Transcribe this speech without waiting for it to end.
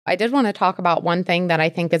I did want to talk about one thing that I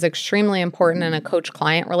think is extremely important in a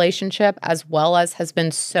coach-client relationship, as well as has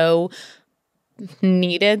been so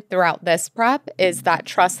needed throughout this prep, is that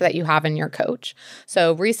trust that you have in your coach.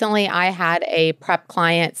 So recently I had a prep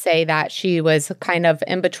client say that she was kind of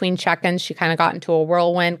in between check-ins. She kind of got into a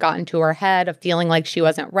whirlwind, got into her head of feeling like she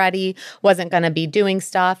wasn't ready, wasn't going to be doing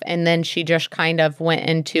stuff. And then she just kind of went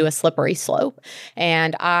into a slippery slope.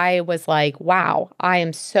 And I was like, wow, I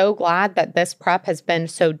am so glad that this prep has been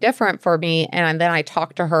so different for me. And then I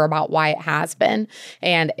talked to her about why it has been.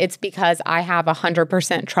 And it's because I have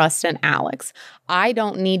 100% trust in Alex. I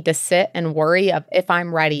don't need to sit and worry of if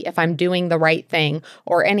I'm ready, if I'm doing the right thing,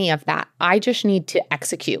 or any of that. I just need to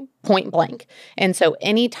execute, point blank. And so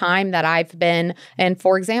anytime that I've been, and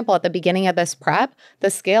for example, at the beginning of this prep,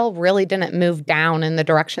 the scale really didn't move down in the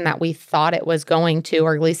direction that we thought it was going to,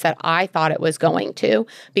 or at least that I thought it was going to,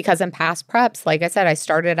 because in past preps, like I said, I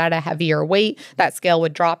started at a heavier weight, that scale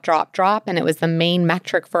would drop, and it was the main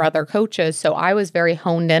metric for other coaches. So I was very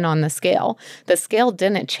honed in on the scale. The scale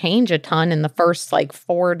didn't change a ton in the first like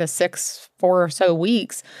 4 to 6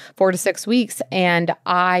 weeks, and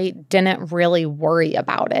I didn't really worry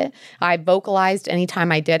about it. I vocalized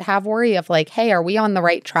anytime I did have worry of like, hey, are we on the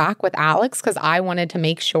right track with Alex? Because I wanted to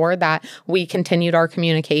make sure that we continued our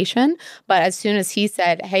communication. But as soon as he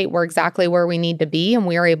said, hey, we're exactly where we need to be, and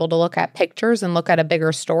we were able to look at pictures and look at a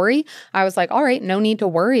bigger story, I was like, all right, no need to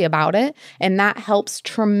worry about it. And that helps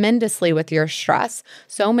tremendously with your stress.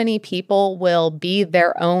 So many people will be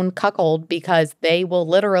their own cuckold because they will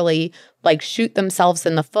literally like shoot themselves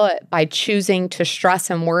in the foot by choosing to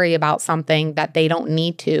stress and worry about something that they don't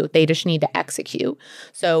need to. They just need to execute.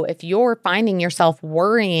 So if you're finding yourself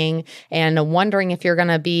worrying and wondering if you're going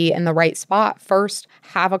to be in the right spot, first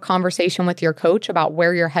have a conversation with your coach about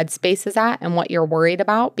where your headspace is at and what you're worried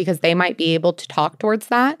about, because they might be able to talk towards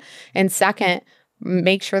that. And second,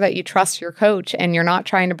 make sure that you trust your coach and you're not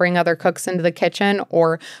trying to bring other cooks into the kitchen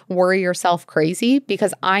or worry yourself crazy,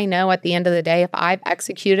 because I know at the end of the day, if I've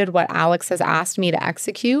executed what Alex has asked me to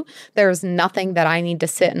execute, there's nothing that I need to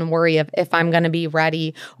sit and worry of if I'm going to be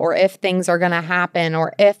ready or if things are going to happen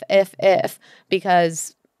or if,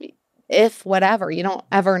 because if whatever, you don't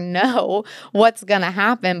ever know what's going to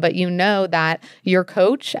happen, but you know that your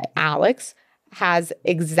coach, Alex, has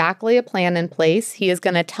exactly a plan in place. He is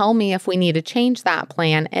going to tell me if we need to change that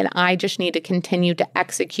plan, and I just need to continue to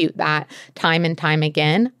execute that time and time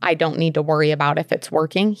again. I don't need to worry about if it's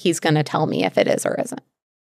working. He's going to tell me if it is or isn't.